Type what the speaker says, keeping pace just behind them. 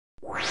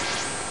Hello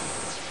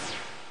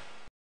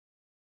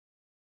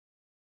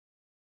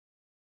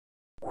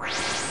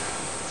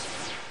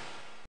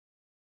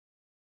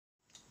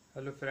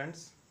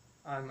friends,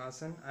 I'm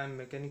Asan. I'm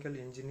mechanical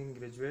engineering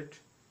graduate.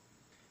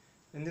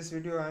 In this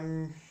video,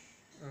 I'm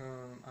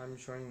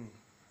showing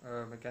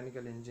a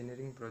mechanical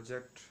engineering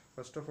project.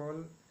 First of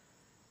all,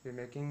 we're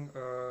making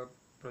a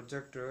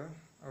project.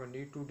 Our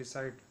need to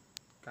decide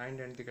kind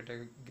and the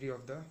category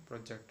of the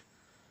project.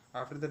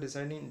 After the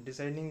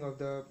deciding of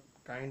the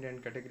kind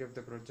and category of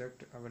the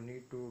project, our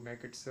need to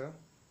make its a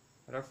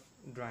rough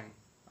drawing.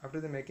 After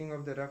the making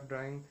of the rough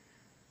drawing,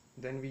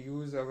 then we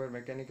use our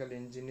mechanical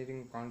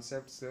engineering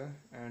concepts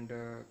and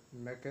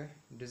make a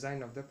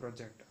design of the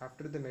project.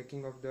 After the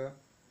making of the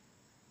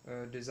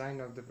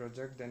design of the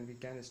project, then we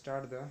can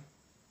start the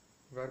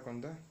work on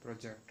the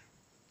project.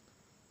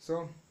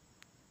 So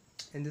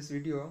in this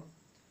video,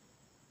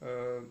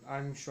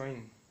 I'm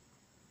showing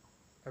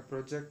a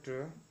project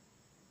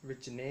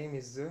which name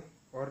is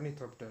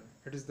Ornithopter.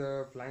 It is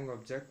the flying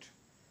object,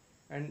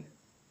 and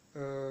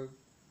uh,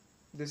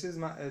 this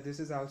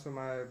is also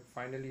my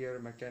final year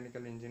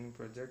mechanical engineering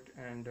project,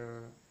 and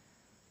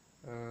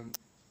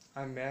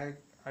I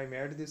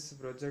made this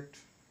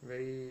project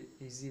very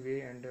easy way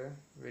and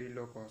very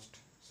low cost.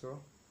 So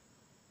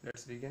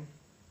let's begin.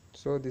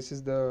 So this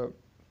is the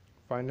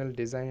final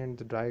design and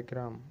the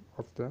diagram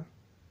of the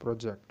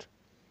project.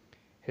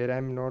 Here I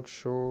am not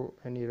show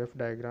any rough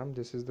diagram.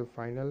 This is the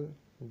final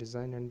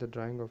design and the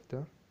drawing of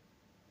the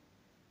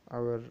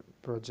our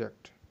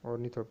project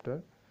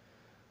Ornithopter.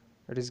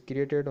 It is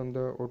created on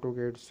the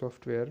AutoCAD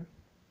software.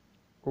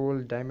 All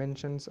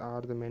dimensions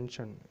are the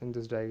mentioned in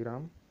this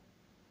diagram.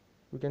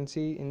 We can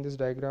see in this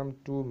diagram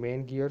two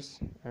main gears,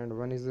 and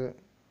one is a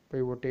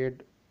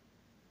pivoted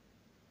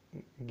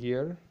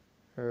gear.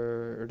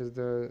 It is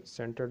the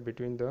centered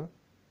between the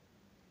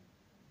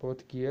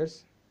both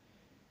gears,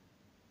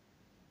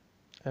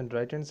 and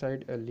right hand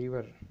side a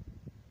lever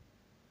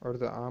or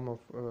the arm of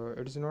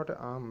it is not an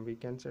arm, we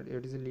can say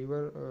it is a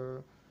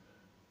lever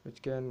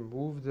which can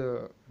move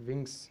the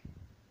wings.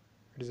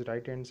 It is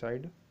right hand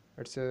side.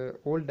 It's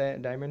all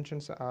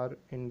dimensions are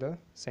in the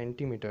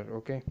centimeter.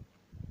 Okay,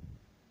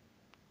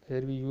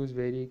 here we use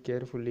very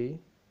carefully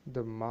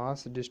the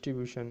mass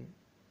distribution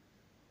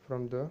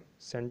from the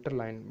center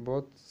line.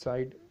 Both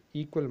side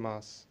equal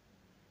mass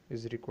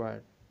is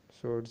required,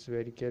 so it's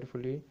very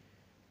carefully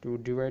to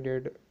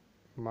divided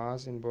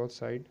mass in both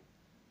side.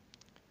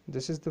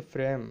 This is the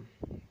frame.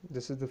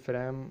 This is the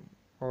frame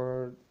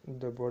or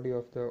the body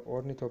of the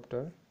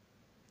ornithopter.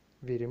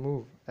 We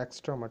remove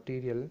extra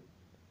material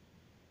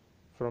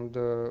from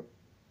the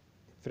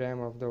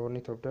frame of the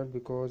ornithopter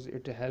because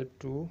it help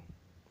to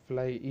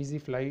fly easy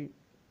fly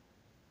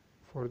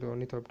for the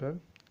ornithopter,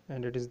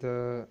 and it is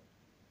the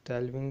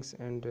tail wings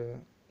and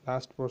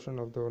last portion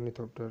of the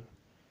ornithopter,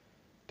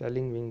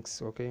 tailing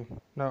wings. Okay,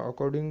 now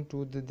according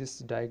to this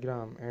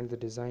diagram and the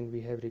design,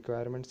 we have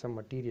requirement some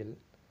material.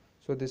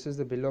 So this is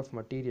the bill of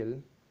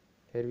material.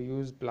 Here we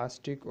use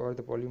plastic or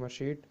the polymer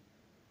sheet.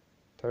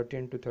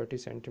 13 to 30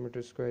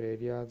 centimeter square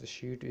area the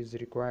sheet is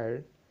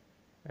required,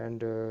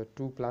 and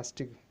two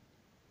plastic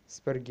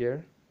spur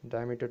gear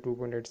diameter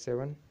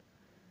 2.87,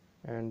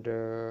 and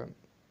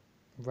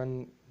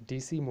one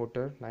DC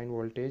motor 9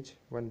 voltage,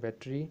 one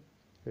battery,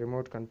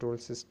 remote control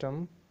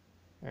system,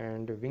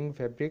 and wing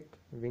fabric,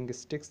 wing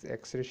sticks,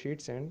 x-ray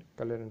sheets, and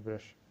color and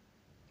brush.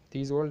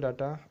 These all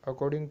data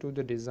according to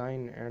the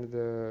design and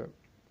the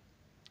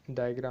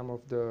diagram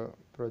of the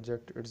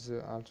project, it's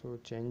also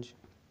changed,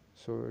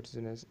 so it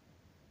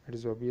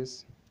is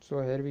obvious.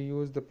 So here we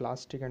use the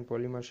plastic and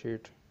polymer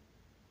sheet.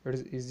 It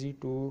is easy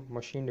to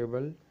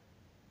machinable,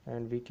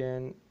 and we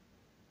can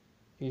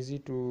easy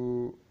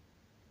to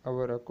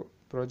our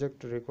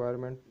project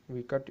requirement,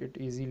 we cut it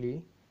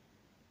easily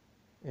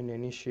in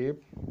any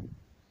shape.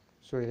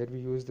 So here we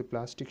use the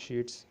plastic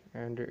sheets,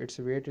 and its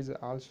weight is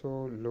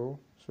also low,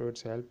 so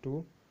it's help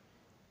to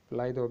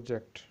fly the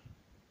object.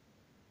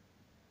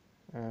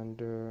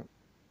 And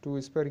two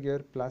spur gear,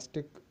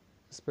 plastic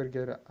spur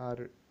gear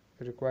are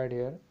required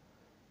here.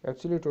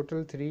 Actually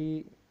total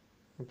 3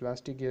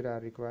 plastic gear are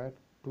required.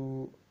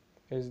 Two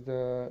is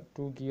the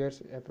two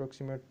gears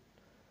approximate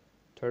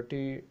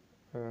 30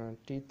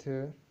 teeth,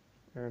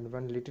 and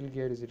one little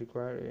gear is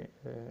required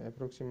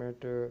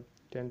approximate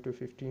 10 to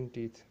 15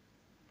 teeth.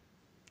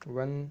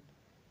 One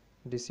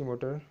DC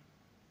motor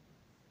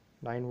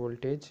 9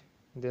 voltage.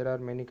 There are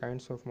many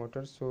kinds of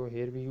motors, so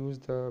here we use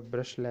the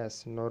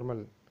brushless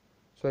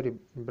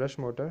brush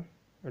motor.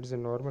 It is a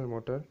normal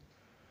motor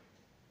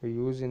we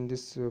use in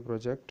this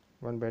project.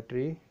 One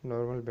battery,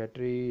 normal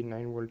battery,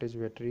 9 voltage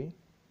battery,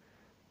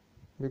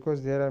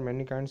 because there are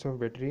many kinds of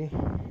battery,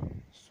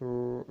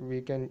 so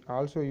we can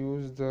also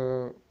use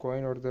the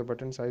coin or the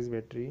button size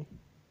battery.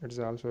 It's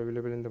also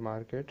available in the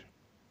market.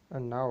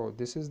 And now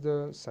this is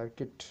the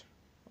circuit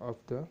of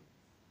the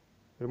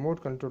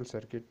remote control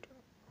circuit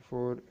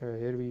for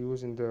here we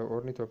use in the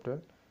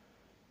ornithopter.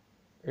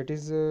 It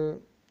is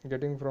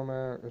getting from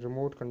a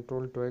remote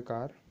control toy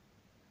car.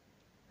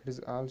 It is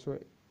also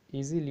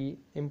easily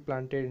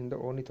implanted in the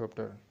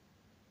ornithopter.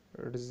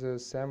 It is the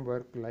same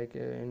work like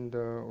in the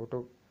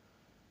auto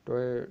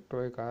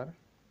toy car.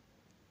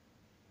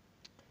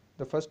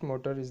 The first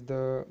motor is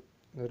the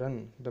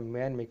the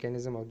main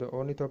mechanism of the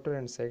ornithopter,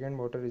 and second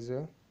motor is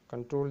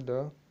control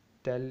the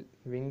tail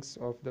wings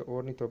of the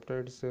ornithopter.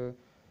 It's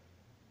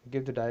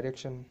give the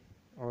direction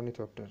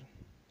ornithopter.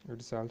 It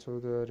is also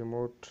the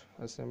remote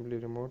assembly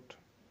remote.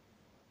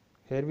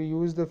 Here we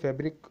use the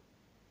fabric,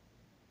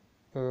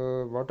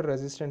 water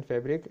resistant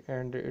fabric,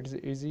 and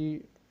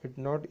it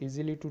not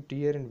easily to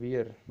tear and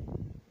wear.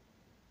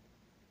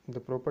 The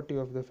property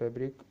of the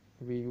fabric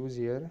we use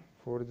here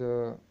for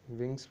the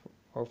wings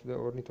of the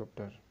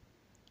ornithopter.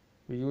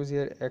 We use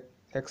here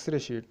X-ray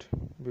sheet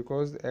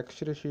because the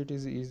X-ray sheet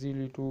is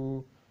easily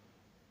to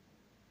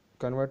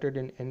converted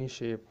in any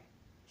shape.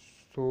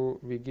 So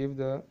we give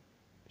the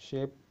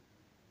shape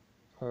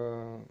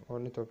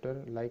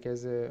ornithopter like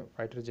as a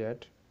fighter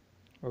jet.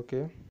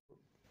 Okay.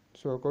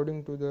 So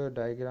according to the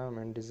diagram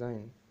and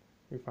design,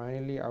 we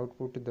finally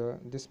output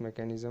this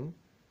mechanism.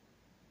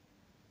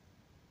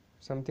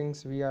 Some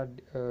things we are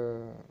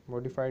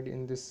modified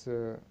in this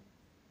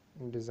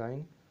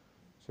design.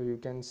 So you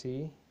can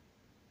see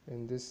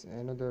in this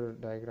another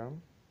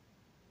diagram.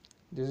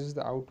 This is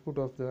the output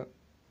of the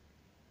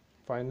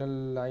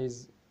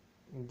finalize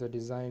the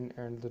design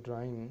and the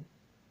drawing.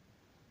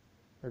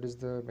 It is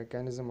the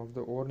mechanism of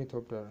the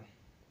ornithopter.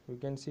 You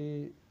can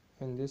see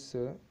in this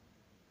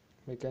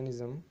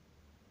mechanism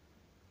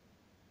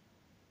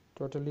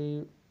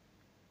totally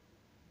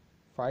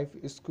 5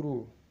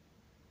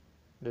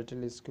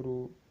 little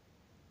screw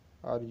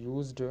are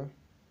used,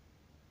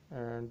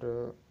 and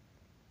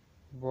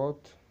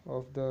both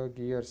of the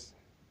gears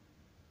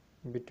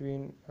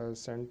between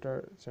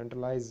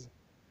centralize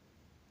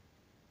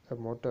a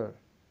motor.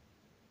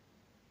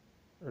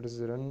 It is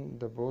run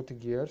the both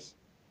gears,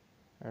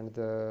 and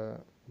the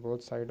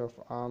both side of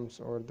arms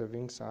or the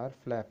wings are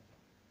flap.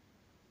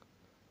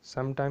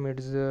 Sometime it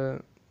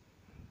is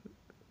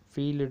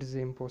feel it is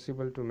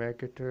impossible to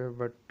make it,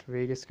 but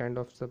various kind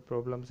of the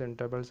problems and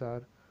troubles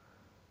are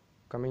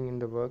coming in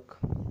the work.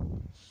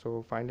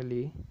 So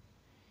finally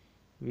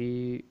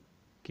we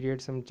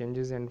create some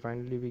changes, and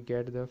finally we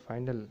get the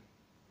final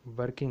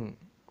working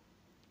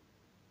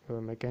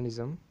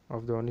mechanism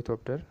of the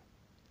ornithopter.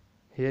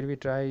 Here we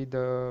try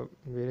the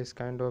various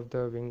kind of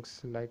the wings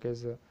like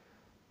as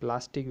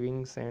plastic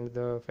wings and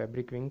the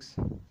fabric wings.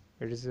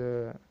 It is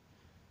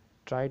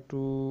try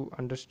to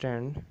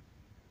understand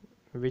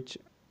which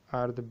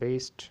are the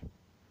best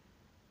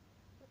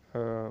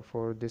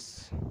for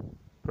this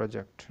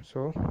project.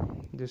 So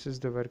this is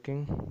the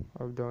working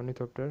of the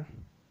ornithopter.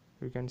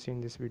 You can see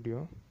in this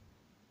video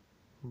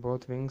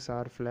both wings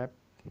are flap.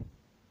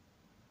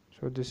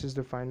 So this is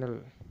the final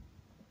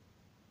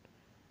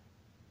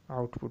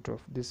output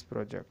of this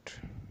project.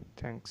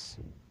 Thanks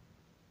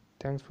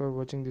for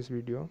watching this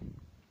video.